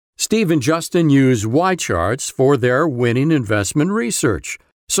Steve and Justin use Y-charts for their winning investment research.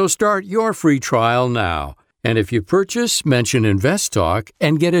 So start your free trial now. And if you purchase, mention InvestTalk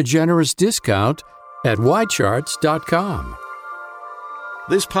and get a generous discount at ycharts.com.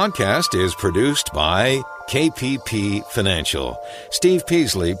 This podcast is produced by KPP Financial. Steve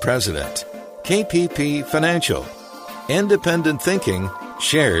Peasley, President. KPP Financial. Independent thinking,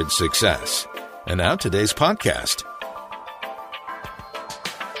 shared success. And now today's podcast.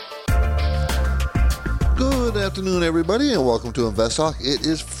 Good afternoon, everybody, and welcome to Invest Talk. It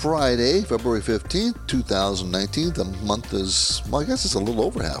is Friday, February 15th, 2019. The month is, well, I guess it's a little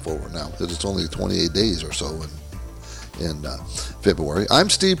over half over now because it's only 28 days or so in February. I'm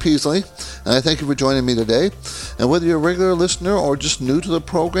Steve Peasley, and I thank you for joining me today. And whether you're a regular listener or just new to the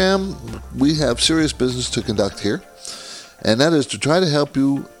program, we have serious business to conduct here, and that is to try to help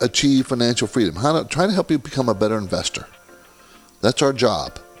you achieve financial freedom, try to help you become a better investor. That's our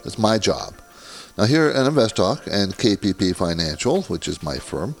job. That's my job. Now here at Invest Talk and KPP Financial, which is my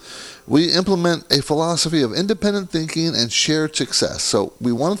firm, we implement a philosophy of independent thinking and shared success. So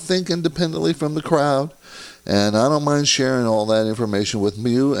we want to think independently from the crowd, and I don't mind sharing all that information with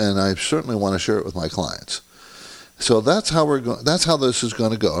you, and I certainly want to share it with my clients. So that's how that's how this is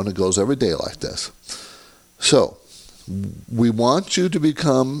going to go, and it goes every day like this. So we want you to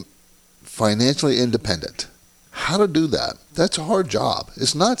become financially independent. How to do that? That's a hard job.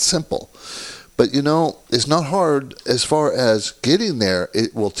 It's not simple. But, you know, it's not hard as far as getting there.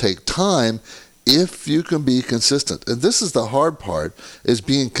 It will take time if you can be consistent. And this is the hard part, is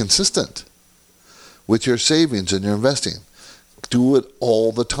being consistent with your savings and your investing. Do it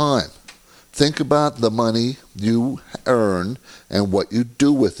all the time. Think about the money you earn and what you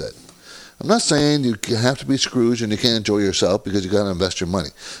do with it. I'm not saying you have to be Scrooge and you can't enjoy yourself because you got to invest your money.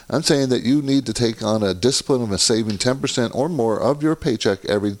 I'm saying that you need to take on a discipline of saving 10% or more of your paycheck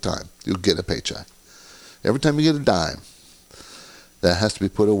every time you get a paycheck. Every time you get a dime, that has to be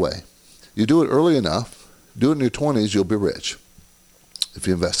put away. You do it early enough, do it in your 20s, you'll be rich if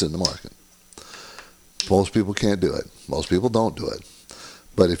you invest in the market. Most people can't do it. Most people don't do it.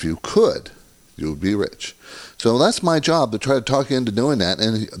 But if you could, you would be rich. So that's my job, to try to talk you into doing that.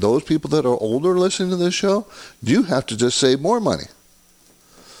 And those people that are older listening to this show, you have to just save more money.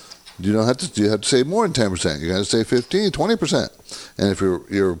 You have to save more than 10%. You got to save 15, 20%. And if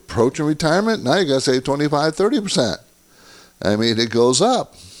you're approaching retirement, now you got to save 25, 30%. I mean, it goes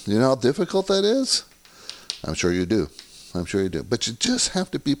up. You know how difficult that is? I'm sure you do. But you just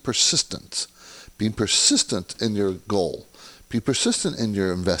have to be persistent. Be persistent in your goal. Be persistent in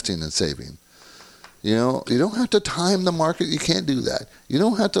your investing and saving. You know, you don't have to time the market. You can't do that. You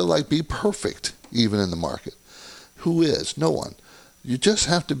don't have to be perfect even in the market. Who is? No one. You just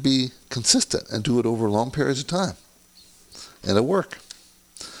have to be consistent and do it over long periods of time. And it'll work.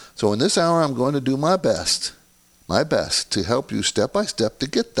 So in this hour, I'm going to do my best to help you step by step to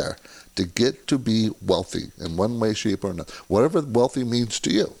get there, to get to be wealthy in one way, shape, or another, whatever wealthy means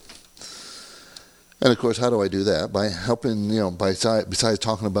to you. And of course, how do I do that? By helping, besides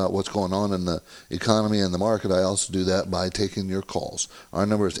talking about what's going on in the economy and the market, I also do that by taking your calls. Our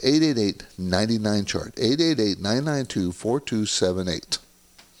number is 888-99-CHART, 888-992-4278.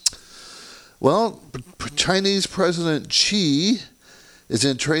 Well, Chinese President Xi is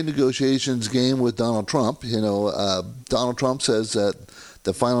in trade negotiations game with Donald Trump. Donald Trump says that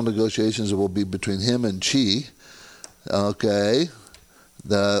the final negotiations will be between him and Xi. Okay.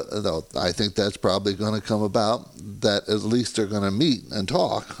 I think that's probably going to come about, that at least they're going to meet and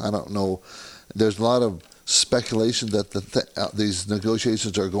talk. I don't know. There's a lot of speculation that these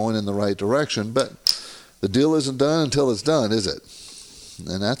negotiations are going in the right direction, but the deal isn't done until it's done, is it?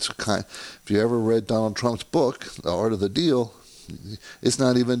 And that's if you ever read Donald Trump's book, The Art of the Deal, it's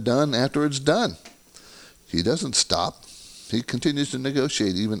not even done after it's done. He doesn't stop. He continues to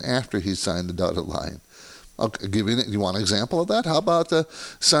negotiate even after he's signed the dotted line. I'll give you want an example of that? How about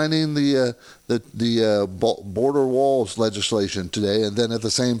signing the border walls legislation today, and then at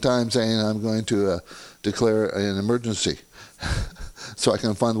the same time saying I'm going to declare an emergency so I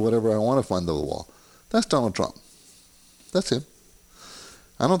can fund whatever I want to fund the wall? That's Donald Trump. That's him.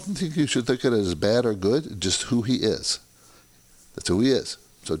 I don't think you should think of it as bad or good, just who he is. That's who he is.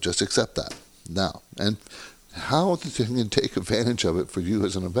 So just accept that now. And how you can take advantage of it for you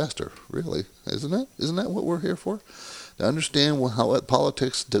as an investor, really, isn't it? Isn't that what we're here for? To understand what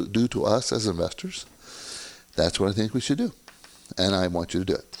politics do to us as investors. That's what I think we should do, and I want you to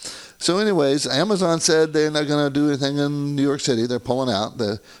do it. So anyways, Amazon said they're not going to do anything in New York City. They're pulling out.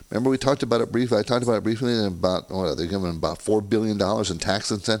 Remember we talked about it briefly. I talked about it briefly about they're giving about $4 billion in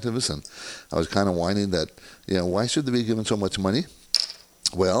tax incentives, and I was kind of whining that, why should they be giving so much money?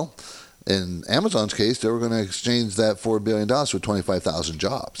 Well, in Amazon's case, they were going to exchange that $4 billion for 25,000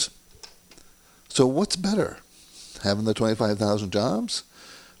 jobs. So what's better, having the 25,000 jobs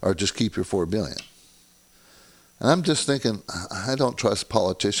or just keep your $4 billion? And I'm just thinking, I don't trust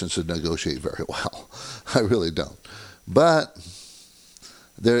politicians to negotiate very well. I really don't. But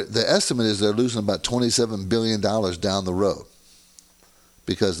the estimate is they're losing about $27 billion down the road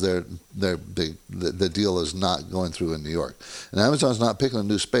because the deal is not going through in New York. And Amazon's not picking a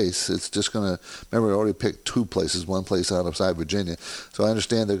new space. It's just going to, remember, they already picked two places, one place outside Virginia. So I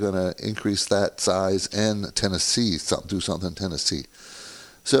understand they're going to increase that size in Tennessee, do something in Tennessee.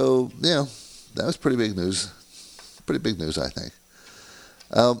 So, that was pretty big news. Pretty big news, I think.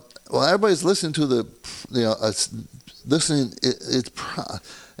 Well, everybody's listening to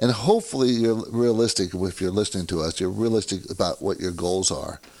and hopefully you're realistic if you're listening to us. You're realistic about what your goals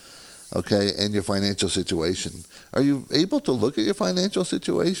are, okay, and your financial situation. Are you able to look at your financial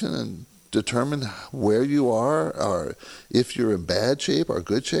situation and determine where you are or if you're in bad shape or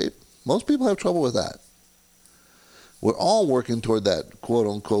good shape? Most people have trouble with that. We're all working toward that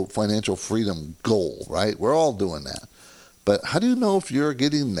quote-unquote financial freedom goal, right? We're all doing that. But how do you know if you're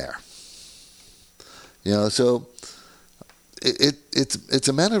getting there? So it's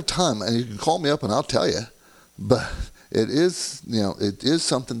a matter of time, and you can call me up and I'll tell you. But it is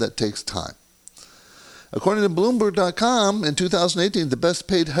something that takes time. According to Bloomberg.com, in 2018, the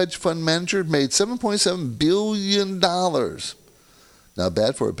best-paid hedge fund manager made $7.7 billion. Not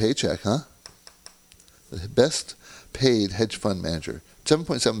bad for a paycheck, huh? The best-paid hedge fund manager,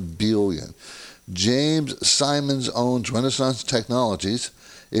 $7.7 billion. James Simons owns Renaissance Technologies.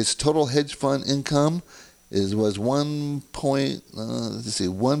 Its total hedge fund income was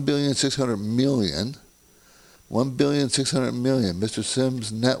 $1,600 million. $1,600 million. Mr.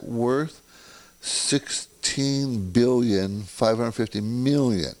 Sims' net worth $16,550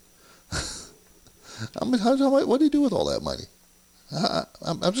 million. What do you do with all that money?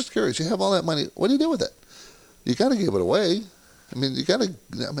 I'm just curious. You have all that money. What do you do with it? You got to give it away. I mean,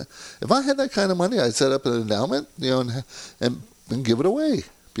 if I had that kind of money, I'd set up an endowment, and give it away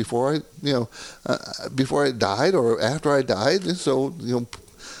before I died or after I died. So,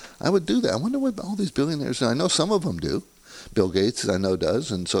 I would do that. I wonder what all these billionaires, and I know some of them do. Bill Gates, I know, does,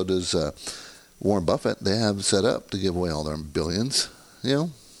 and so does Warren Buffett. They have set up to give away all their billions.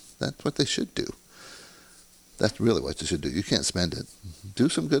 That's what they should do. That's really what they should do. You can't spend it. Do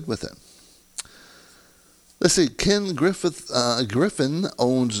some good with it. Let's see. Ken Griffin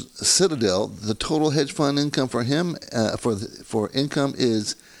owns Citadel. The total hedge fund income for him for income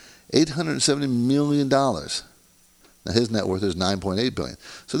is $870 million. Now his net worth is $9.8 billion.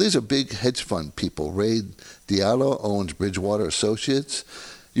 So these are big hedge fund people. Ray Diallo owns Bridgewater Associates.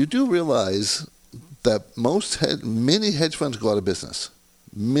 You do realize that many hedge funds go out of business.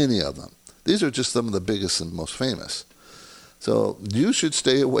 Many of them. These are just some of the biggest and most famous. So you should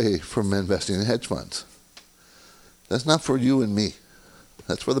stay away from investing in hedge funds. That's not for you and me.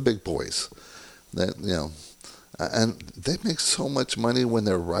 That's for the big boys. And they make so much money when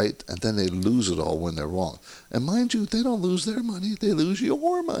they're right, and then they lose it all when they're wrong. And mind you, they don't lose their money. They lose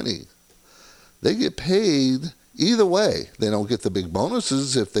your money. They get paid either way. They don't get the big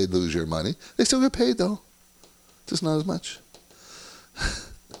bonuses if they lose your money. They still get paid, though. Just not as much.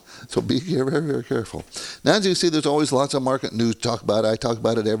 So be very, very careful. Now, as you see, there's always lots of market news to talk about. I talk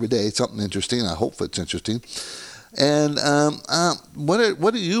about it every day. It's something interesting. I hope it's interesting. And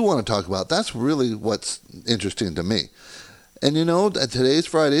what do you want to talk about? That's really what's interesting to me. And today's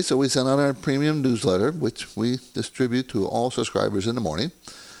Friday, so we sent out our premium newsletter, which we distribute to all subscribers in the morning.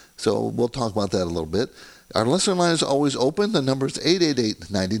 So we'll talk about that a little bit. Our listener line is always open. The number is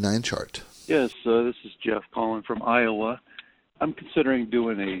 888-99-CHART. Yes, this is Jeff calling from Iowa. I'm considering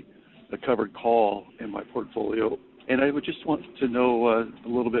doing a covered call in my portfolio, and I would just want to know a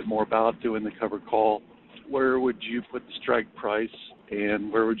little bit more about doing the covered call. Where would you put the strike price,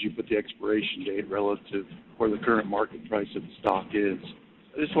 and where would you put the expiration date relative where the current market price of the stock is?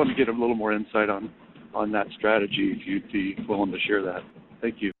 I just want to get a little more insight on that strategy, if you'd be willing to share that.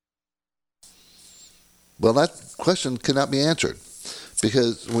 Thank you. Well, that question cannot be answered,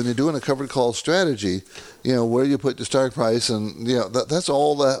 because when you're doing a covered call strategy, where you put the strike price, and that's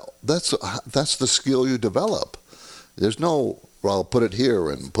the skill you develop. There's no, well, put it here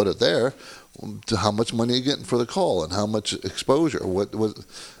and put it there. To how much money you're getting for the call and how much exposure.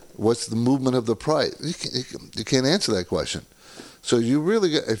 What's the movement of the price? You can't answer that question. So you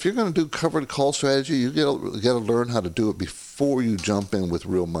really, if you're going to do covered call strategy, you got to learn how to do it before you jump in with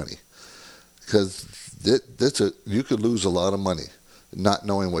real money, because you could lose a lot of money not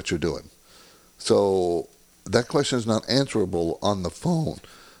knowing what you're doing. So that question is not answerable on the phone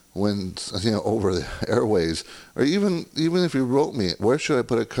when, over the airways, or even if you wrote me, where should I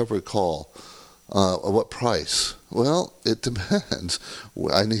put a covered call? What price? Well, it depends.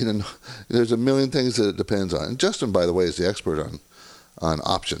 I need to know. There's a million things that it depends on. And Justin, by the way, is the expert on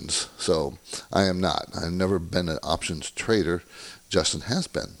options. So I am not. I've never been an options trader. Justin has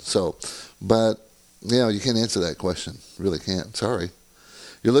been. So, but you can't answer that question. Really can't. Sorry.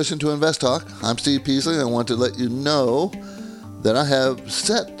 You're listening to Invest Talk. I'm Steve Peasley, and I want to let you know that I have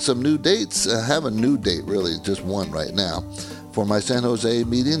set some new dates. I have a new date, really, just one right now, for my San Jose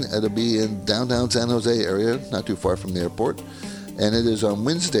meeting. It'll be in downtown San Jose area, not too far from the airport. And it is on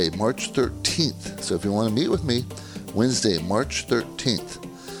Wednesday, March 13th. So if you want to meet with me, Wednesday, March 13th.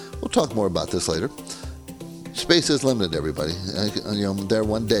 We'll talk more about this later. Space is limited, everybody. I'm there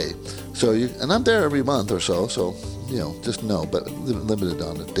one day. And I'm there every month or so, just know, but limited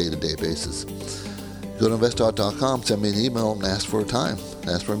on a day-to-day basis. Go to investtalk.com, send me an email, and ask for a time.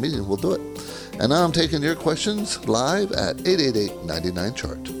 Ask for a meeting. We'll do it. And now I'm taking your questions live at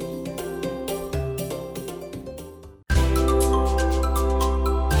 888-99-CHART.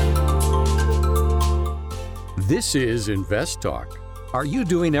 This is Invest Talk. Are you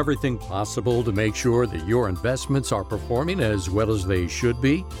doing everything possible to make sure that your investments are performing as well as they should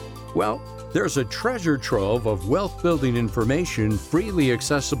be? Well, there's a treasure trove of wealth-building information freely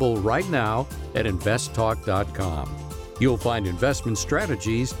accessible right now at investtalk.com. You'll find investment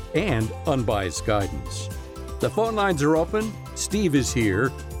strategies and unbiased guidance. The phone lines are open. Steve is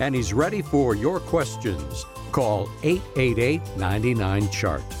here, and he's ready for your questions. Call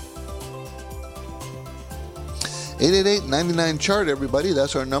 888-99-CHART. 888-99-CHART, everybody.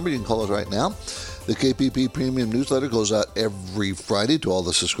 That's our number. You can call us right now. The KPP Premium Newsletter goes out every Friday to all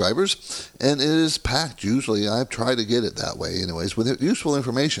the subscribers, and it is packed. Usually, I try to get it that way anyways, with useful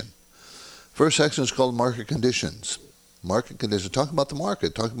information. First section is called Market Conditions. Market conditions. Talk about the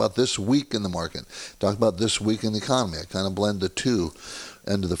market. Talk about this week in the market. Talk about this week in the economy. I kind of blend the two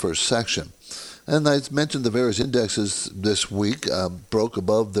into the first section. And I mentioned the various indexes this week broke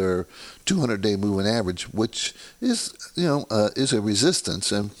above their 200-day moving average, which is, is a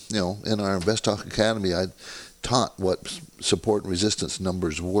resistance. And, in our Invest Talk Academy, I taught what support and resistance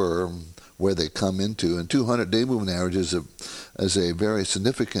numbers were, where they come into. And 200-day moving average is a very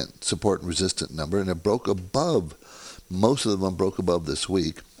significant support and resistance number, and it broke above. Most of them broke above this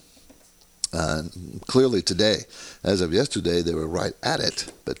week. Clearly today, as of yesterday, they were right at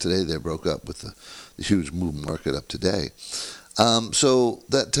it, but today they broke up with the huge move market up today. So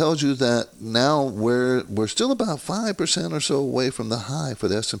that tells you that now we're still about 5% or so away from the high for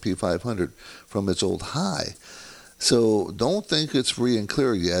the S&P 500 from its old high. So don't think it's free and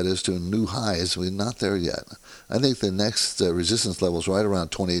clear yet as to new highs. We're not there yet. I think the next resistance level is right around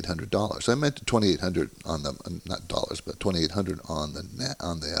 $2,800. I meant $2,800 on the not dollars, but $2,800 on the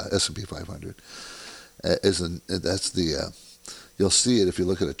S&P 500. You'll see it if you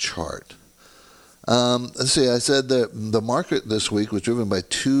look at a chart. Let's see. I said that the market this week was driven by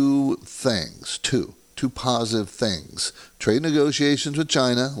two things. Two positive things: trade negotiations with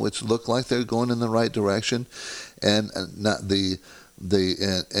China, which look like they're going in the right direction, and not the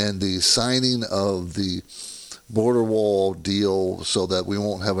signing of the border wall deal, so that we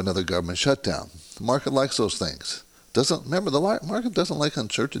won't have another government shutdown. The market likes those things. The market doesn't like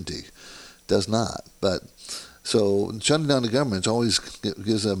uncertainty. Does not. But so shutting down the government always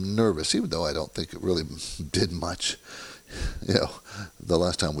gives them nervous, even though I don't think it really did much, the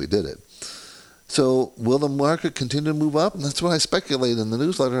last time we did it. So will the market continue to move up? And that's what I speculate in the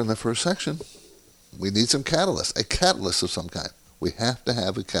newsletter in the first section. We need some catalyst, a catalyst of some kind. We have to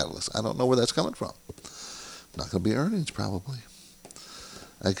have a catalyst. I don't know where that's coming from. Not going to be earnings, probably.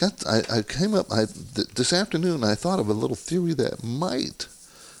 I came up this afternoon. I thought of a little theory that might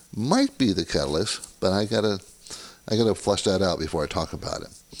be the catalyst, but I gotta flush that out before I talk about it.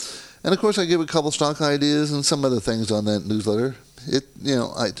 And of course, I give a couple stock ideas and some other things on that newsletter.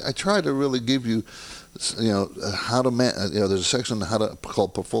 I try to really give you, how to there's a section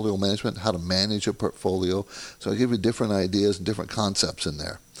called portfolio management, how to manage a portfolio. So I give you different ideas and different concepts in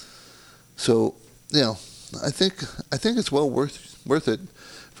there. So, I think it's well worth it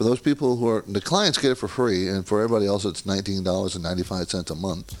for those people who the clients get it for free, and for everybody else it's $19.95 a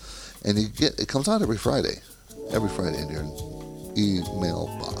month, and it comes out every Friday in your email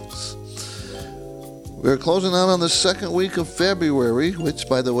box. We're closing out on the second week of February, which,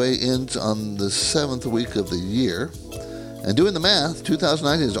 by the way, ends on the 7th week of the year. And doing the math,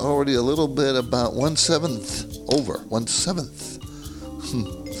 2019 is already a little bit about 1/7 over. 1/7.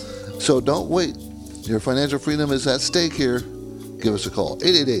 So don't wait. Your financial freedom is at stake here. Give us a call,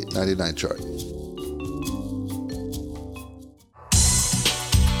 888-99-CHART.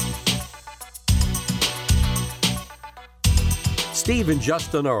 Steve and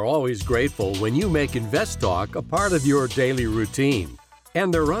Justin are always grateful when you make InvestTalk a part of your daily routine.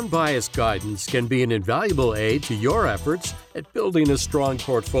 And their unbiased guidance can be an invaluable aid to your efforts at building a strong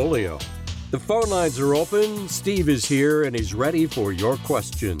portfolio. The phone lines are open. Steve is here and he's ready for your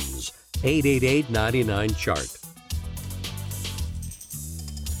questions. 888-99-CHART.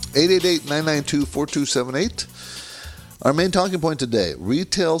 888-992-4278. Our main talking point today,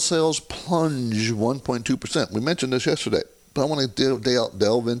 retail sales plunge 1.2%. We mentioned this yesterday, but I want to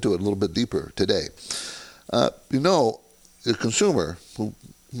delve into it a little bit deeper today. The consumer who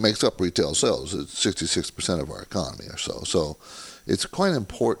makes up retail sales is 66% of our economy or so. So it's quite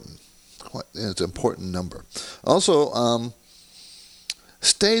important. It's an important number. Also,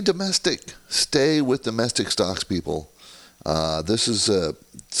 stay domestic. Stay with domestic stocks, people. This is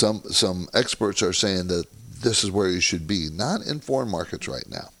some experts are saying that this is where you should be, not in foreign markets right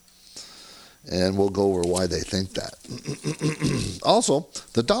now. And we'll go over why they think that. Also,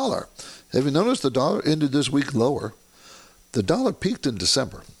 the dollar. Have you noticed the dollar ended this week lower? The dollar peaked in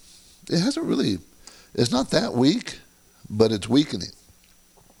December. It's not that weak, but it's weakening.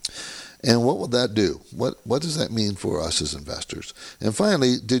 And what will that do? What does that mean for us as investors? And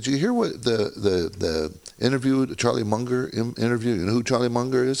finally, did you hear what the interview, Charlie Munger interview? You know who Charlie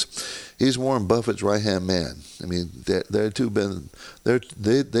Munger is? He's Warren Buffett's right-hand man. I mean, they too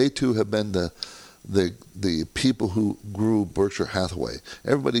have been the people who grew Berkshire Hathaway.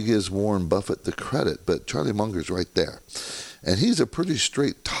 Everybody gives Warren Buffett the credit, but Charlie Munger's right there. And he's a pretty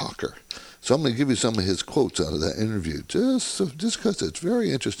straight talker. So I'm going to give you some of his quotes out of that interview, just because it's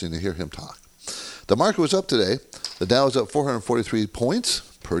very interesting to hear him talk. The market was up today. The Dow was up 443 points.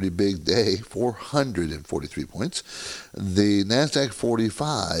 Pretty big day, 443 points. The NASDAQ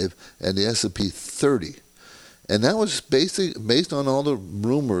 45 and the S&P 30. And that was based on all the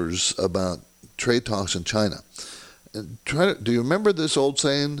rumors about trade talks in China. Do you remember this old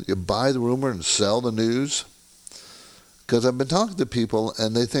saying, you buy the rumor and sell the news? Because I've been talking to people,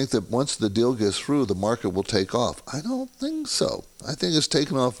 and they think that once the deal gets through, the market will take off. I don't think so. I think it's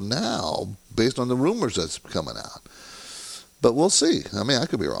taking off now based on the rumors that's coming out. But we'll see. I mean, I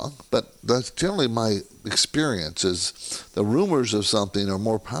could be wrong. But that's generally my experience is the rumors of something are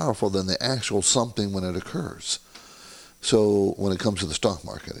more powerful than the actual something when it occurs. So when it comes to the stock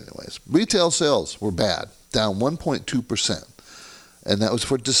market anyways. Retail sales were bad, down 1.2%. And that was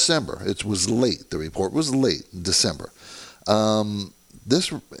for December. It was late. The report was late in December. Some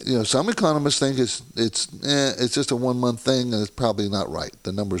economists think it's just a 1 month thing and it's probably not right.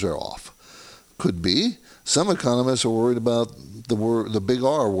 The numbers are off. Could be. Some economists are worried about the big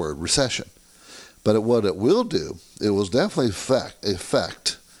R word, recession. But what it will do, it will definitely affect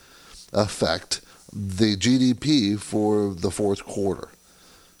the GDP for the fourth quarter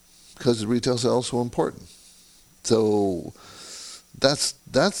because the retail sales are so important. So that's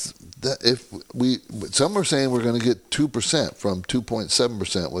some are saying we're going to get 2% from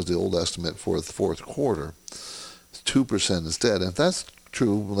 2.7% was the old estimate for the fourth quarter. 2% instead. And if that's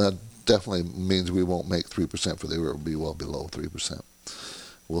true, well, that definitely means we won't make 3% for the year. It will be well below 3%.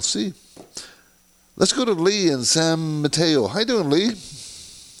 We'll see. Let's go to Lee in San Mateo. How you doing, Lee?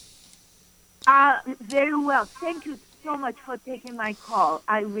 Very well. Thank you so much for taking my call.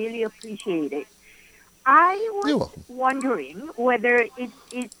 I really appreciate it. I was wondering whether is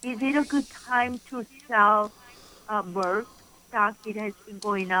it a good time to sell Merck stock? It has been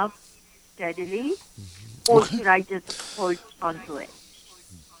going up steadily, or should I just hold on to it?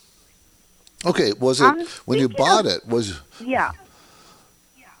 Okay, was it when you bought it?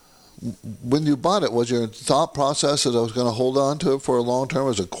 When you bought it, was your thought process that I was going to hold on to it for a long term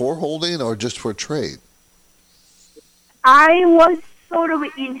as a core holding or just for trade? I was sort of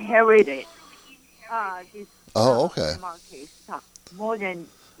inherited this market stock more than,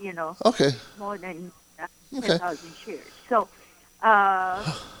 more than 10,000 shares. So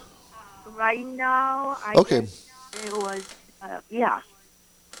right now, I guess it was,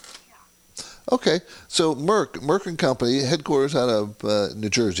 Okay, so Merck and Company, headquarters out of New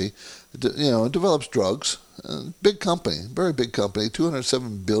Jersey, develops drugs. Big company, very big company,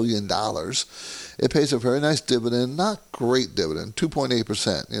 $207 billion. It pays a very nice dividend, not great dividend,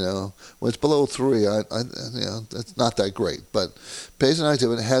 2.8%. When it's below 3, it's not that great, but pays a nice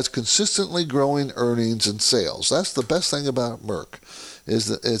dividend. Has consistently growing earnings and sales. That's the best thing about Merck, is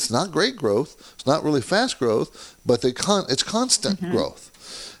that it's not great growth, it's not really fast growth, but it's constant growth.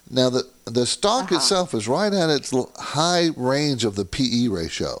 Now, the stock itself is right at its high range of the PE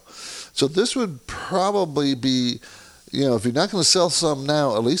ratio. So this would probably be, if you're not going to sell some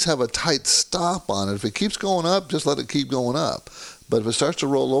now, at least have a tight stop on it. If it keeps going up, just let it keep going up. But if it starts to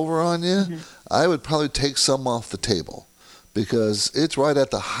roll over on you, I would probably take some off the table because it's right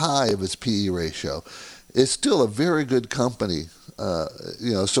at the high of its PE ratio. It's still a very good company,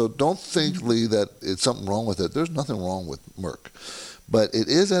 so don't think, Lee, that it's something wrong with it. There's nothing wrong with Merck. But it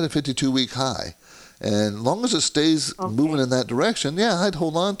is at a 52-week high. And as long as it stays moving in that direction, I'd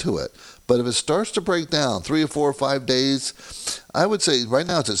hold on to it. But if it starts to break down 3 or 4 or 5 days, I would say right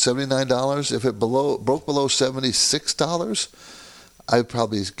now it's at $79. If it broke below $76, I'd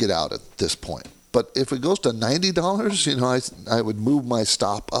probably get out at this point. But if it goes to $90, I would move my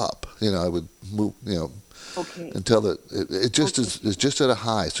stop up. I would move, until it just is just at a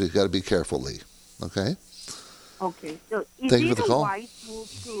high. So you've got to be careful, Lee. Okay? Okay. So is Thank you it for the a call. wise move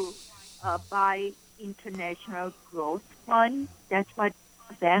to buy International Growth Fund? That's what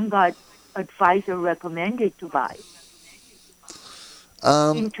Vanguard advisor recommended to buy.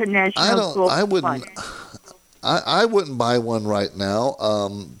 International Growth Fund. I wouldn't buy one right now.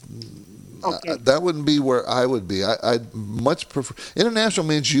 That wouldn't be where I would be. I'd much prefer. International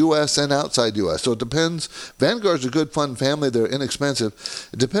means U.S. and outside U.S. So it depends. Vanguard's a good fund family. They're inexpensive.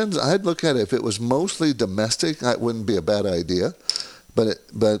 It depends. I'd look at it. If it was mostly domestic, that wouldn't be a bad idea. But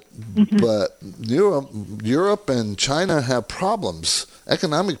Europe and China have problems,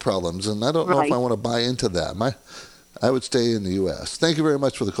 economic problems, and I don't know if I want to buy into that. I would stay in the U.S. Thank you very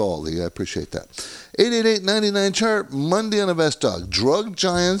much for the call, Lee. I appreciate that. 888-99-CHART, Monday on InvestTalk. Drug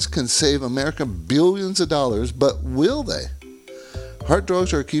giants can save America billions of dollars, but will they? Hard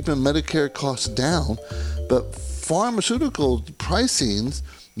drugs are keeping Medicare costs down, but pharmaceutical pricings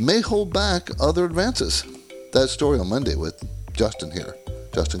may hold back other advances. That story on Monday with Justin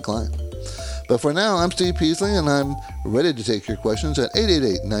Klein. But for now, I'm Steve Peasley, and I'm ready to take your questions at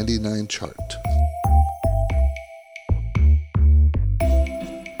 888-99-CHART.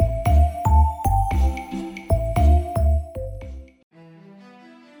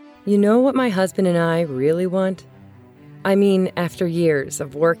 You know what my husband and I really want? I mean, after years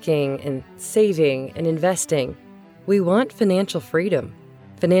of working and saving and investing, we want financial freedom.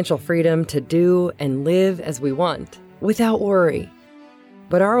 Financial freedom to do and live as we want, without worry.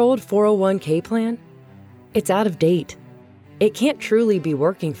 But our old 401k plan? It's out of date. It can't truly be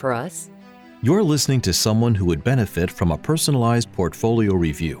working for us. You're listening to someone who would benefit from a personalized portfolio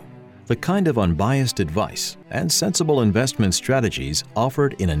review. The kind of unbiased advice and sensible investment strategies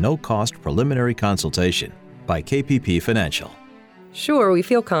offered in a no-cost preliminary consultation by KPP Financial. Sure, we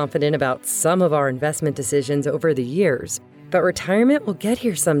feel confident about some of our investment decisions over the years, but retirement will get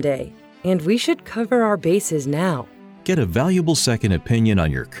here someday, and we should cover our bases now. Get a valuable second opinion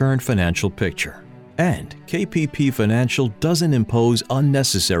on your current financial picture. And KPP Financial doesn't impose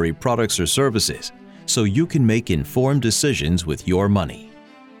unnecessary products or services, so you can make informed decisions with your money.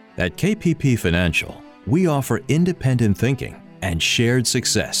 At KPP Financial, we offer independent thinking and shared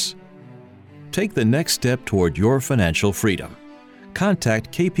success. Take the next step toward your financial freedom.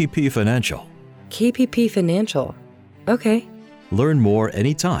 Contact KPP Financial. KPP Financial. Okay. Learn more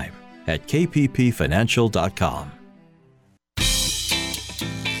anytime at kppfinancial.com.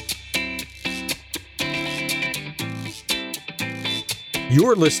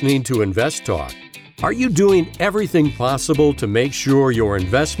 You're listening to Invest Talk. Are you doing everything possible to make sure your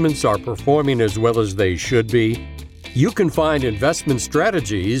investments are performing as well as they should be? You can find investment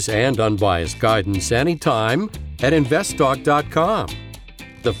strategies and unbiased guidance anytime at investtalk.com.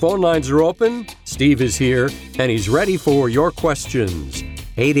 The phone lines are open, Steve is here, and he's ready for your questions.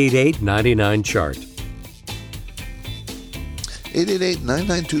 888-99-CHART.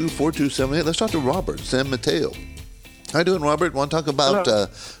 888-992-4278. Let's talk to Robert, San Mateo. How you doing, Robert? Want to talk about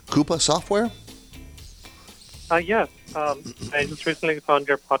Coupa software? Yes. I just recently found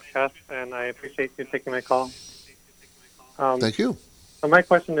your podcast, and I appreciate you taking my call. Thank you. So my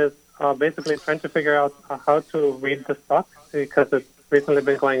question is basically trying to figure out how to read the stock, because it's recently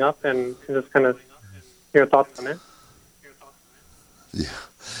been going up, and just kind of your thoughts on it. Yeah.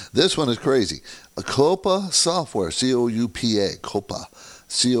 This one is crazy. Coupa Software, C-O-U-P-A, Coupa.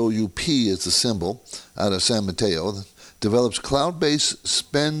 C-O-U-P is the symbol, out of San Mateo. Develops cloud-based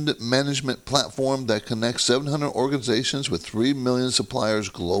spend management platform that connects 700 organizations with 3 million suppliers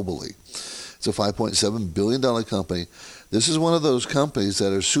globally. It's a $5.7 billion company. This is one of those companies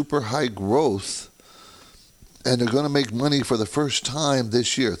that are super high growth, and they're going to make money for the first time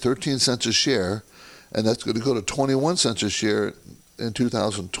this year, 13 cents a share, and that's going to go to 21 cents a share in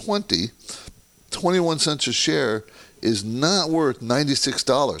 2020. 21 cents a share is not worth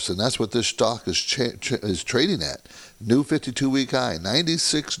 $96, and that's what this stock is trading at. New 52-week high,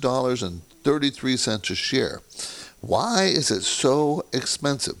 $96.33 a share. Why is it so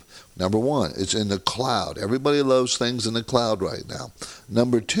expensive? Number one, it's in the cloud. Everybody loves things in the cloud right now.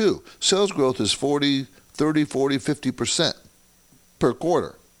 Number two, sales growth is 30% 30, 40, 50% per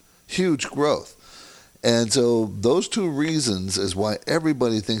quarter. Huge growth. And so those two reasons is why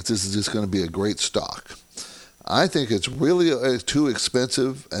everybody thinks this is just going to be a great stock. I think it's really too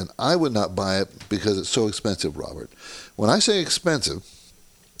expensive, and I would not buy it because it's so expensive, Robert. When I say expensive,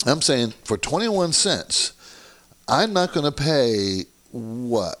 I'm saying for 21 cents, I'm not going to pay,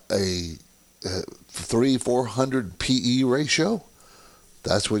 a 300-400 PE ratio?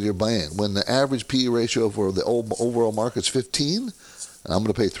 That's what you're buying. When the average PE ratio for the overall market's 15, and I'm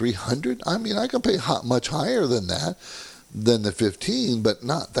going to pay 300, I mean, I can pay much higher than that, than the 15, but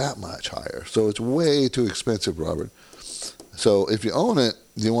not that much higher. So it's way too expensive, Robert. So if you own it,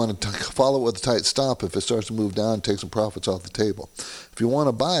 you want to follow it with a tight stop. If it starts to move down, take some profits off the table. If you want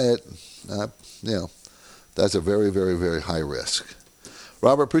to buy it, that's a very, very, very high risk.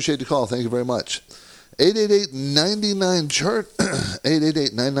 Robert, appreciate the call. Thank you very much. 888-99-CHART,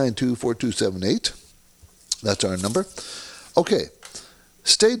 888-992-4278. That's our number. Okay.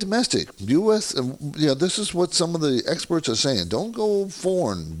 Stay domestic. U.S., this is what some of the experts are saying. Don't go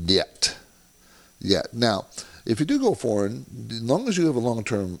foreign yet. Now, if you do go foreign, as long as you have a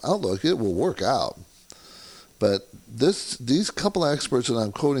long-term outlook, it will work out. But these couple of experts that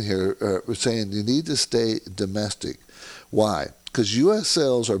I'm quoting here are saying you need to stay domestic. Why? Because U.S.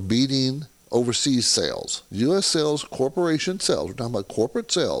 sales are beating overseas sales. U.S. sales, corporation sales, we're talking about corporate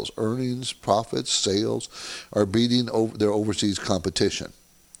sales, earnings, profits, sales, are beating their overseas competition.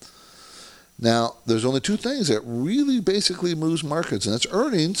 Now, there's only two things that really basically moves markets, and that's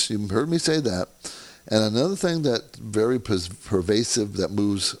earnings. You've heard me say that. And another thing that's very pervasive that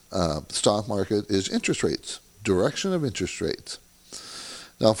moves stock market is interest rates, direction of interest rates.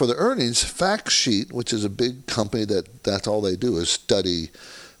 Now, for the earnings, FactSheet, which is a big company that's all they do is study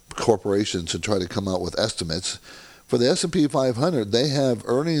corporations and try to come out with estimates. For the S&P 500, they have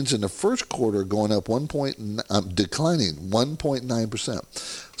earnings in the first quarter going up declining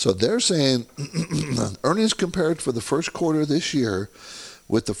 1.9%. So they're saying earnings compared for the first quarter this year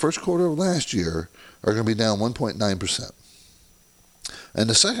with the first quarter of last year are going to be down 1.9%. And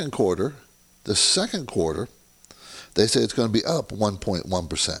the second quarter, they say it's going to be up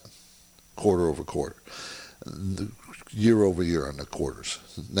 1.1% quarter over quarter. Year over year on the quarters.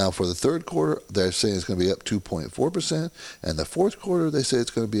 Now, for the third quarter, they're saying it's going to be up 2.4%, and the fourth quarter, they say it's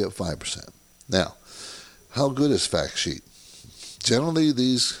going to be up 5%. Now, how good is FactSheet? Generally,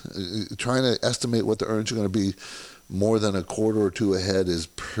 these trying to estimate what the earnings are going to be more than a quarter or two ahead is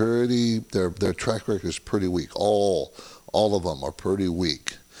pretty. Their track record is pretty weak. All of them are pretty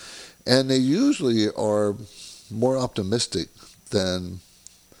weak, and they usually are more optimistic than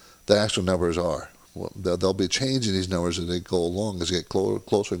the actual numbers are. Well, they'll be changing these numbers as they go along, as they get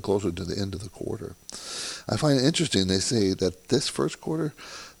closer and closer to the end of the quarter. I find it interesting. They say that this first quarter,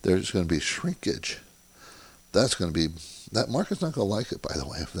 there's going to be shrinkage. That market's not going to like it, by the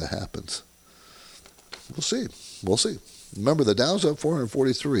way, if that happens. We'll see. Remember, the Dow's up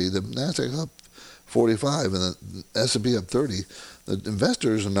 443, the Nasdaq up 45, and the S&P up 30. The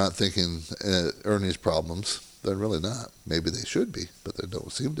investors are not thinking earnings problems. They're really not. Maybe they should be, but they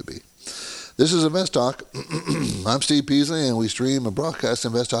don't seem to be. This is Invest Talk. I'm Steve Peasley, and we stream and broadcast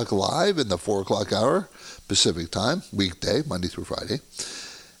Invest Talk live in the 4 o'clock hour Pacific time, weekday, Monday through Friday.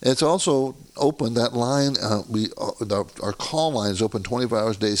 It's also open, that line, our call line is open 24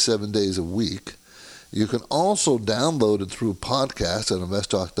 hours a day, 7 days a week. You can also download it through podcast at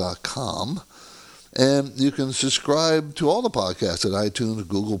investtalk.com, and you can subscribe to all the podcasts at iTunes,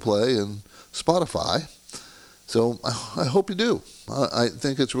 Google Play, and Spotify. So I hope you do. I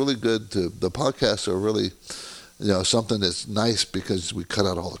think it's really good. The podcasts are really, something that's nice because we cut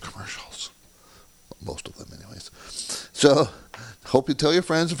out all the commercials. Most of them anyways. So hope you tell your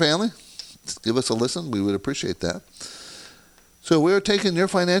friends and family. Give us a listen. We would appreciate that. So we're taking your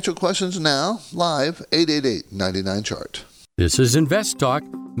financial questions now, live, 888-99-CHART. This is Invest Talk,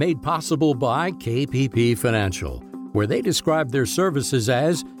 made possible by KPP Financial, where they describe their services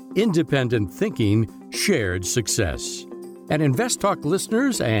as independent thinking, shared success. And Invest Talk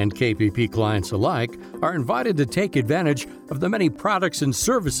listeners and KPP clients alike are invited to take advantage of the many products and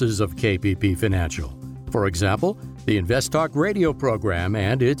services of KPP Financial. For example, the Invest Talk radio program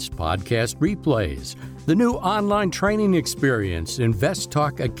and its podcast replays, the new online training experience, Invest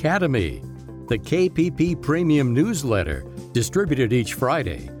Talk Academy, the KPP Premium newsletter distributed each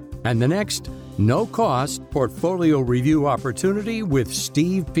Friday, and the next no-cost portfolio review opportunity with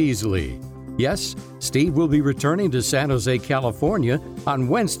Steve Peasley. Yes, Steve will be returning to San Jose, California on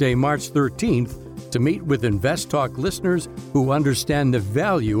Wednesday, March 13th to meet with Invest Talk listeners who understand the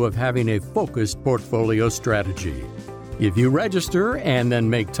value of having a focused portfolio strategy. If you register and then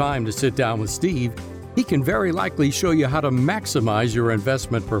make time to sit down with Steve, He can very likely show you how to maximize your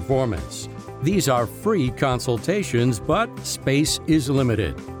investment performance. These are free consultations, but space is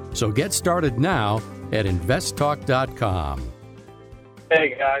limited. So get started now at investtalk.com.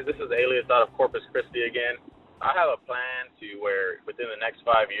 Hey guys, this is Alias out of Corpus Christi again. I have a plan to where within the next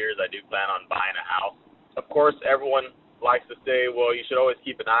 5 years I do plan on buying a house. Of course, everyone likes to say, well, you should always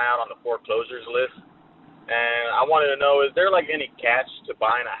keep an eye out on the foreclosures list. And I wanted to know, is there like any catch to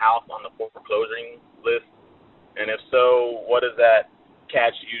buying a house on the foreclosing list? And if so, what does that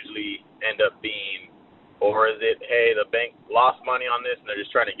catch usually end up being? Or is it, hey, the bank lost money on this and they're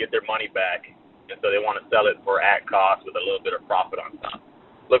just trying to get their money back, and so they want to sell it for at cost with a little bit of profit on top?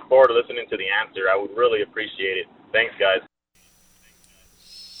 Look forward to listening to the answer. I would really appreciate it. Thanks, guys.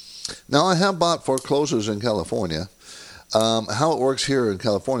 Now, I have bought foreclosures in California. How it works here in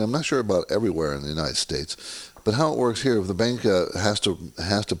California, I'm not sure about everywhere in the United States, but how it works here, if the bank has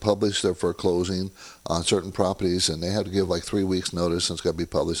to publish their foreclosing on certain properties, and they have to give like 3 weeks notice, and it's got to be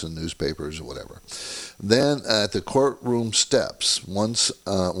published in newspapers or whatever. Then at the courtroom steps, once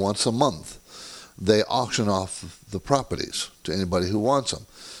a month, they auction off the properties to anybody who wants them.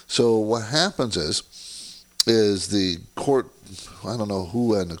 So what happens is the court, I don't know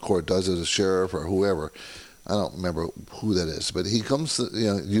who in the court does it, a sheriff or whoever, I don't remember who that is, but he comes to,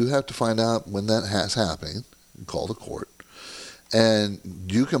 you have to find out when that has happening, call the court, and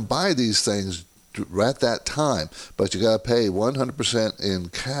you can buy these things at that time, but you got to pay 100% in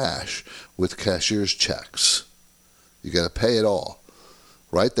cash with cashier's checks. You got to pay it all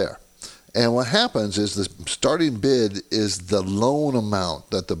right there. And what happens is the starting bid is the loan amount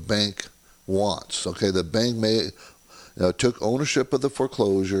that the bank wants. Okay, the bank took ownership of the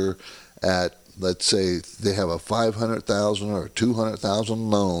foreclosure at, let's say they have a $500,000 or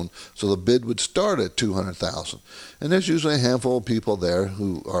 $200,000 loan, so the bid would start at $200,000. And there's usually a handful of people there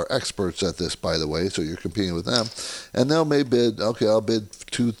who are experts at this, by the way, so you're competing with them. And they'll may bid, okay, I'll bid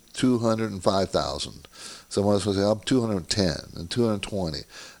 $205,000. Someone else will say, I'm 210 and 220.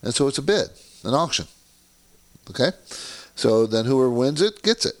 And so it's a bid, an auction. Okay? So then whoever wins it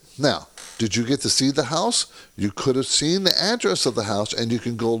gets it. Now, did you get to see the house? You could have seen the address of the house, and you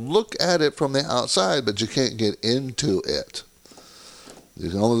can go look at it from the outside, but you can't get into it. You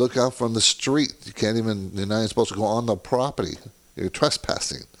can only look out from the street. You're not even supposed to go on the property. You're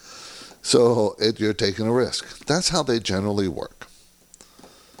trespassing. So you're taking a risk. That's how they generally work.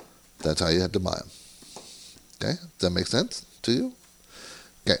 That's how you have to buy them. Okay? Does that make sense to you?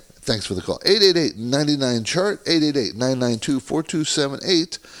 Okay. Thanks for the call. 888-99-CHART,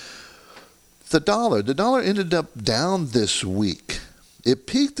 888-992-4278. The dollar ended up down this week. It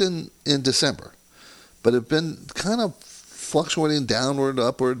peaked in December, but it's been kind of fluctuating downward,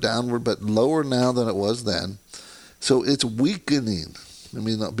 upward, downward, but lower now than it was then. So it's weakening. I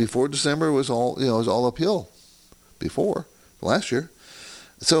mean, before December it was all uphill. Before last year.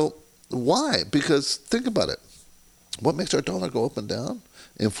 So why? Because think about it. What makes our dollar go up and down?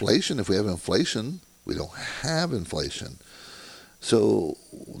 Inflation. If we have inflation, we don't have inflation. So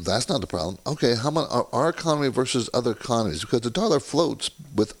that's not the problem. Okay, how about our economy versus other economies? Because the dollar floats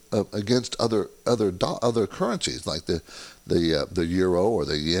with against other currencies like the euro or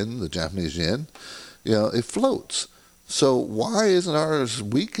the yen, the Japanese yen. It floats. So why isn't ours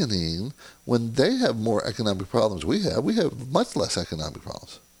weakening when they have more economic problems? We have much less economic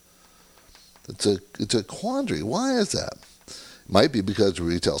problems. It's a quandary. Why is that? It might be because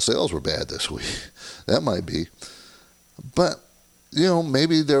retail sales were bad this week. That might be. But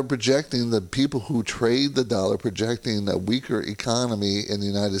maybe they're projecting, the people who trade the dollar, projecting a weaker economy in the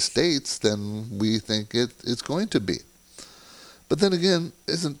United States than we think it's going to be. But then again,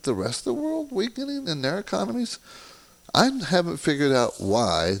 isn't the rest of the world weakening in their economies? I haven't figured out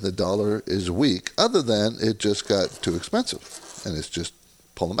why the dollar is weak, other than it just got too expensive, and it's just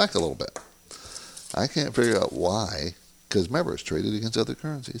pulling back a little bit. I can't figure out why, because remember, it's traded against other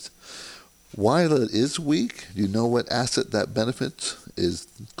currencies. Why it is weak, you know what asset that benefits is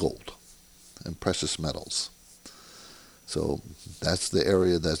gold and precious metals. So that's the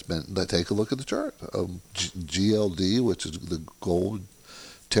area take a look at the chart. GLD, which is the gold,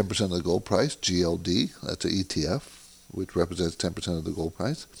 10% of the gold price, GLD, that's an ETF, which represents 10% of the gold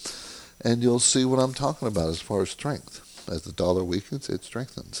price. And you'll see what I'm talking about as far as strength. As the dollar weakens, it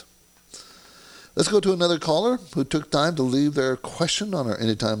strengthens. Let's go to another caller who took time to leave their question on our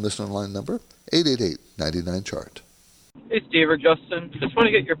Anytime Listener Line number, 888-99-CHART. Hey, Steve or Justin. Just want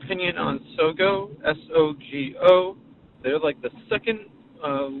to get your opinion on SOGO, S-O-G-O. They're like the second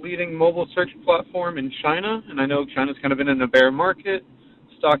leading mobile search platform in China, and I know China's kind of been in a bear market.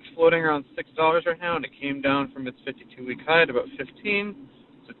 Stock's floating around $6 right now, and it came down from its 52-week high to about $15.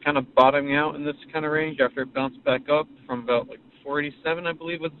 it kind of bottoming out in this kind of range after it bounced back up from about like 487, I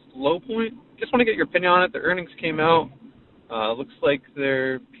believe, was the low point. Just want to get your opinion on it. The earnings came out. Looks like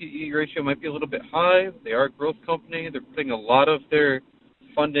their PE ratio might be a little bit high. They are a growth company. They're putting a lot of their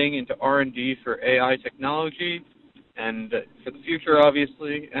funding into R&D for AI technology and for the future,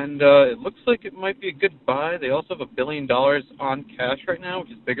 obviously. And it looks like it might be a good buy. They also have $1 billion on cash right now,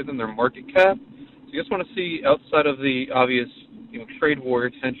 which is bigger than their market cap. So you just want to see, outside of the obvious trade war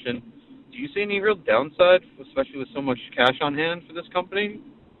tension, do you see any real downside, especially with so much cash on hand for this company?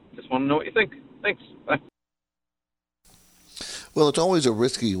 Just want to know what you think. Thanks. Bye. Well, it's always a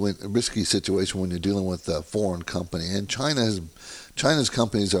risky situation when you're dealing with a foreign company, and China's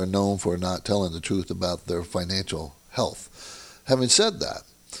companies are known for not telling the truth about their financial health. Having said that,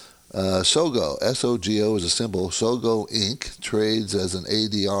 SOGO, S-O-G-O is a symbol. SOGO Inc. trades as an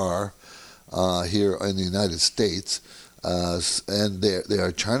ADR here in the United States, and they are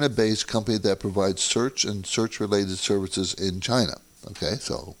a China-based company that provides search and search-related services in China. Okay,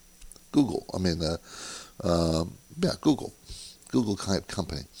 so Google. Google type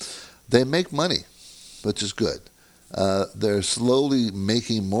company. They make money, which is good. They're slowly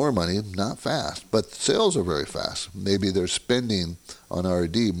making more money, not fast, but sales are very fast. Maybe they're spending on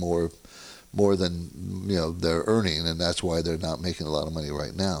R&D more than they're earning, and that's why they're not making a lot of money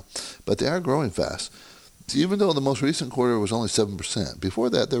right now. But they are growing fast. Even though the most recent quarter was only 7%, before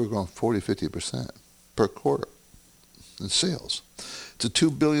that they were growing 40-50% per quarter in sales. It's a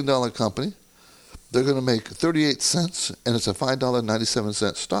 $2 billion company. They're going to make 38 cents, and it's a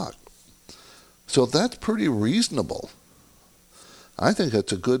 $5.97 stock. So that's pretty reasonable. I think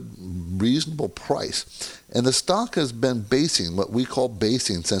that's a good, reasonable price. And the stock has been basing, what we call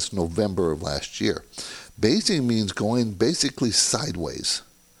basing, since November of last year. Basing means going basically sideways.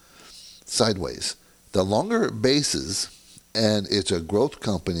 The longer it bases, and it's a growth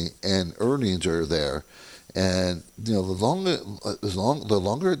company, and earnings are there, and the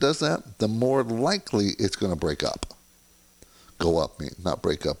longer it does that, the more likely it's going to break up. Go up, not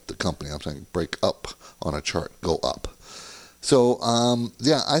break up the company. I'm saying break up on a chart. Go up. So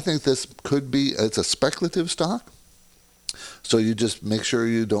I think this could be. It's a speculative stock. So you just make sure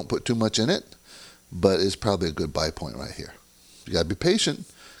you don't put too much in it, but it's probably a good buy point right here. You got to be patient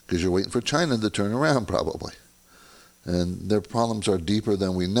because you're waiting for China to turn around probably, and their problems are deeper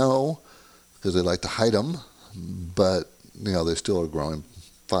than we know, because they like to hide them, but they still are growing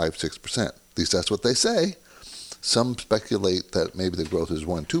 5-6%. At least that's what they say. Some speculate that maybe the growth is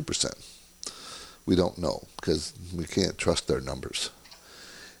 1-2%. We don't know because we can't trust their numbers.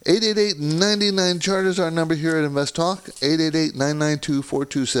 888-99-CHART is our number here at Invest Talk.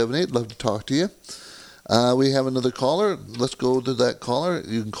 888-992-4278. Love to talk to you. We have another caller. Let's go to that caller.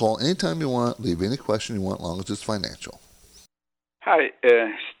 You can call anytime you want. Leave any question you want, as long as it's financial. Hi,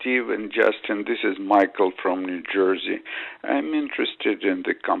 Steve and Justin. This is Michael from New Jersey. I'm interested in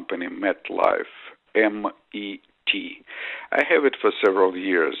the company MetLife, M-E-T. I have it for several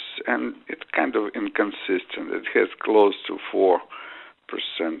years, and it's kind of inconsistent. It has close to 4%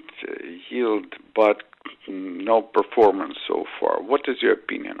 yield, but no performance so far. What is your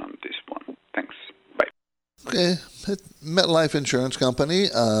opinion on this one? Thanks. Bye. Okay, MetLife Insurance Company,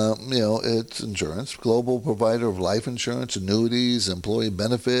 it's insurance, global provider of life insurance, annuities, employee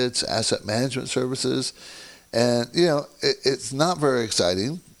benefits, asset management services. And, it's not very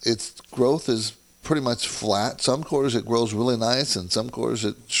exciting. Its growth is pretty much flat. Some quarters it grows really nice, and some quarters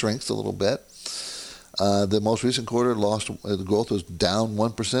it shrinks a little bit. The most recent quarter the growth was down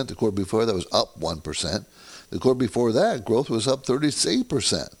 1%. The quarter before that was up 1%. The quarter before that, growth was up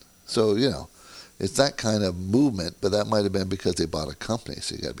 38%. So, it's that kind of movement, but that might have been because they bought a company,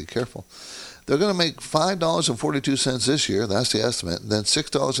 so you got to be careful. They're going to make $5.42 this year. That's the estimate. And then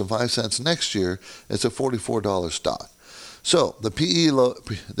 $6.05 next year. It's a $44 stock. So the PE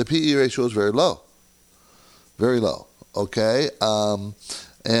ratio is very low. Very low. Okay,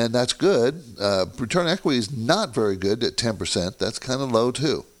 and that's good. Return on equity is not very good at 10%. That's kind of low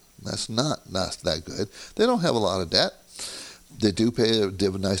too. That's not that good. They don't have a lot of debt. They do pay a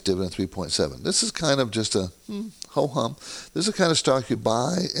nice dividend, 3.7. This is kind of just a ho-hum. This is the kind of stock you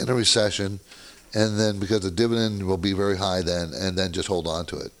buy in a recession, and then because the dividend will be very high then, and then just hold on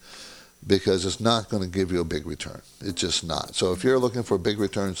to it, because it's not going to give you a big return. It's just not. So if you're looking for big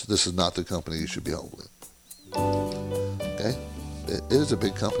returns, this is not the company you should be holding. Okay? It is a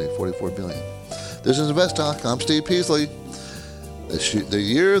big company, $44 billion. This is Invest Talk. I'm Steve Peasley. The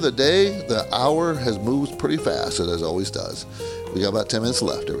year, the day, the hour has moved pretty fast, as it always does. We got about 10 minutes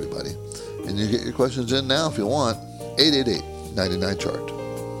left, everybody. And you get your questions in now if you want. 888-99-CHART.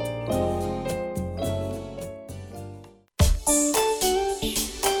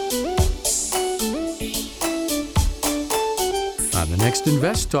 the next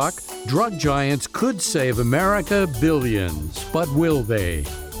Invest Talk, drug giants could save America billions, but will they?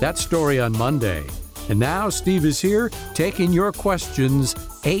 That story on Monday. And now Steve is here taking your questions.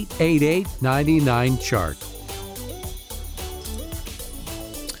 888-99-CHART.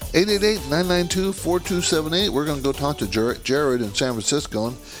 888-992-4278. We're going to go talk to Jared in San Francisco.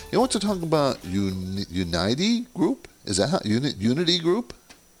 And he wants to talk about Unity Group. Is that how? Unity Group?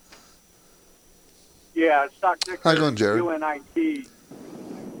 Yeah, stock ticker. How you going, Jared? UNIT.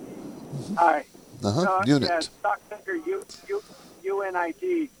 Hi. Unit. Yeah, stock ticker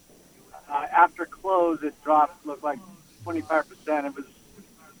UNIT. After close, it dropped, looked like 25%. It was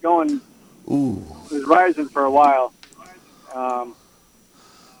going. Ooh. It was rising for a while.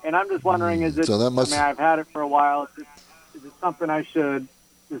 And I'm just wondering, is it? So that must. I mean, I've had it for a while. Is it something I should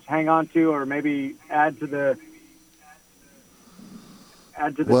just hang on to, or maybe add to the?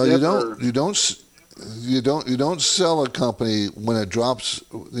 Well, you don't sell a company when it drops.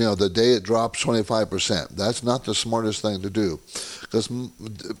 The day it drops 25%. That's not the smartest thing to do, because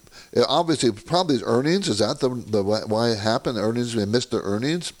obviously probably earnings. Is that the why it happened? Earnings, they missed the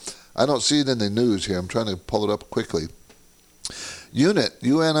earnings. I don't see it in the news here. I'm trying to pull it up quickly.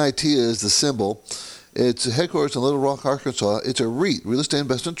 UNIT is the symbol. It's headquarters in Little Rock, Arkansas. It's a REIT, Real Estate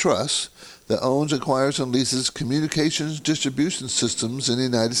Investment Trust, that owns, acquires, and leases communications distribution systems in the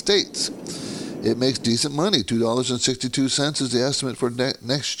United States. It makes decent money. $2.62 is the estimate for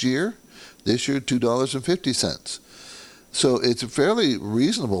next year. This year, $2.50. So it's a fairly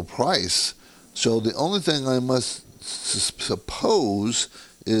reasonable price. So the only thing I must suppose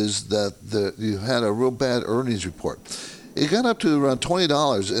is that you had a real bad earnings report. It got up to around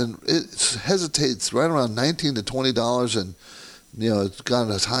 $20, and it hesitates right around $19 to $20, and it's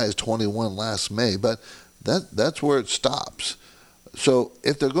gone as high as $21 last May. But that's where it stops. So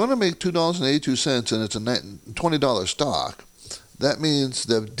if they're going to make $2.82 and it's a $20 stock, that means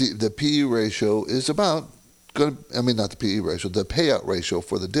the PE ratio is about not the PE ratio, the payout ratio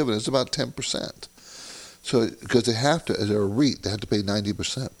for the dividend is about 10%. So because they have to, as a REIT, they have to pay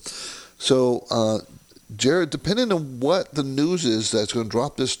 90%. So Jared, depending on what the news is that's going to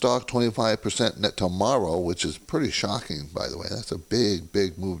drop this stock 25% net tomorrow, which is pretty shocking, by the way. That's a big,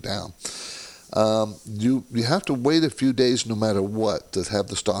 big move down. You have to wait a few days no matter what to have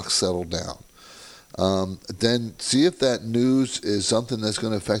the stock settle down. Then see if that news is something that's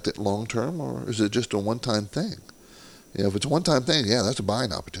going to affect it long term, or is it just a one-time thing? If it's a one-time thing, yeah, that's a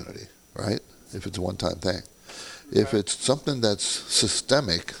buying opportunity, right? If it's a one-time thing. If it's something that's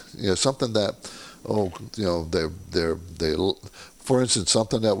systemic, something that they for instance,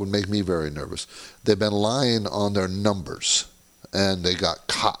 something that would make me very nervous. They've been lying on their numbers, and they got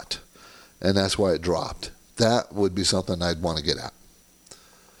caught, and that's why it dropped. That would be something I'd want to get at.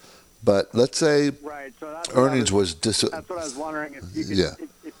 But let's say right, so that's earnings that's what I was wondering,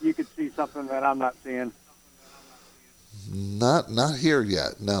 if you could see something that I'm not seeing. Not here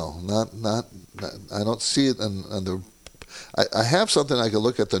yet. No, not. I don't see it on the. I have something I can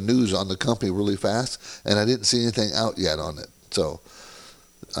look at the news on the company really fast, and I didn't see anything out yet on it, so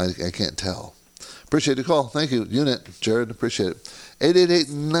I can't tell. Appreciate the call. Thank you, Unit, Jared. Appreciate it.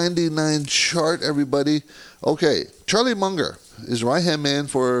 888-99-CHART, everybody. Okay, Charlie Munger is right-hand man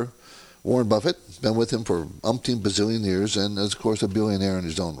for Warren Buffett. Been with him for umpteen bazillion years, and is, of course, a billionaire in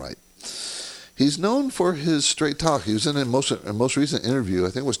his own right. He's known for his straight talk. He was in a most recent interview, I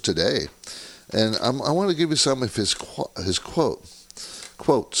think it was today. And I want to give you some of his quotes.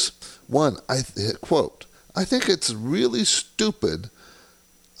 One, quote, I think it's really stupid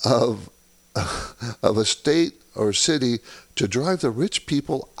of a state or city to drive the rich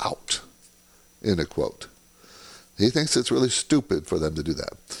people out, end of quote. He thinks it's really stupid for them to do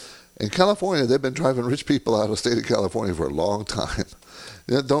that. In California, they've been driving rich people out of the state of California for a long time.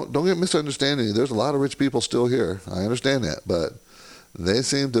 Don't get misunderstanding. There's a lot of rich people still here. I understand that, but they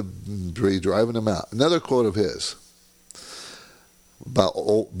seem to be driving them out. Another quote of his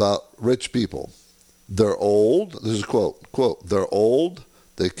about rich people. They're old. This is a quote. They're old.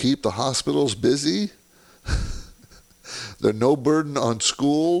 They keep the hospitals busy. They're no burden on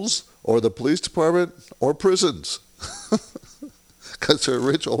schools or the police department or prisons. Because they're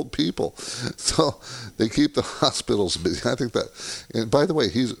rich old people. So they keep the hospitals busy. I think that, and by the way,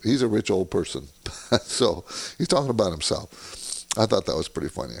 he's a rich old person. So he's talking about himself. I thought that was pretty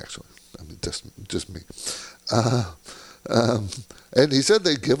funny, actually. I mean, just me. And he said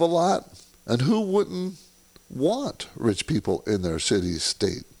they give a lot, and who wouldn't want rich people in their city,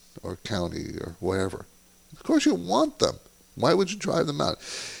 state, or county, or wherever? Of course you want them. Why would you drive them out?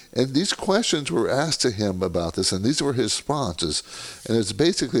 And these questions were asked to him about this, and these were his responses. And it's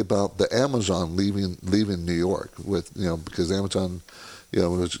basically about the Amazon leaving New York with, because Amazon,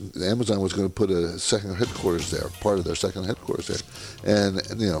 Amazon was going to put a second headquarters there, part of their second headquarters there, and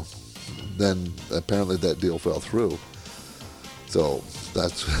then apparently that deal fell through. So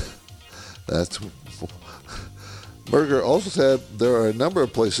that's. Berger also said there are a number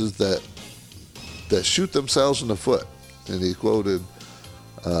of places that shoot themselves in the foot, and he quoted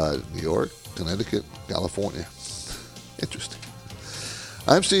New York, Connecticut, California. Interesting.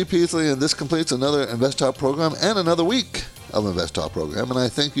 I'm Steve Peasley, and this completes another Invest Talk program and another week of Invest Talk program, and I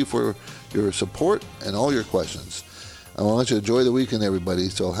thank you for your support and all your questions. I want you to enjoy the weekend, everybody,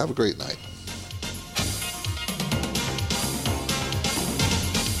 so have a great night.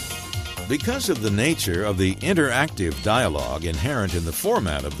 Because of the nature of the interactive dialogue inherent in the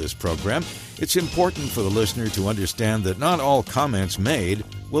format of this program, it's important for the listener to understand that not all comments made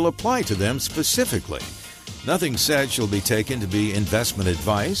will apply to them specifically. Nothing said shall be taken to be investment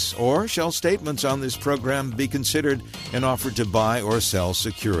advice, or shall statements on this program be considered an offer to buy or sell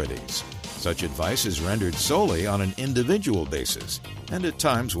securities. Such advice is rendered solely on an individual basis, and at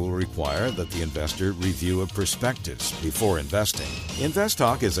times will require that the investor review a prospectus before investing. Invest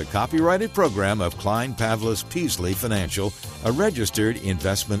Talk is a copyrighted program of Klein Pavlis Peasley Financial, a registered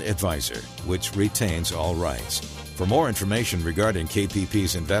investment advisor, which retains all rights. For more information regarding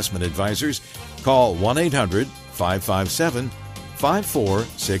KPP's investment advisors, call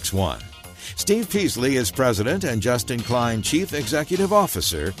 1-800-557-5461. Steve Peasley is President and Justin Klein, Chief Executive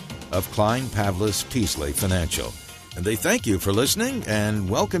Officer of Klein Pavlis Peasley Financial. And they thank you for listening and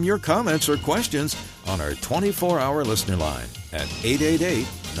welcome your comments or questions on our 24-hour listener line at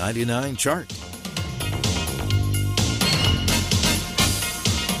 888-99-CHART.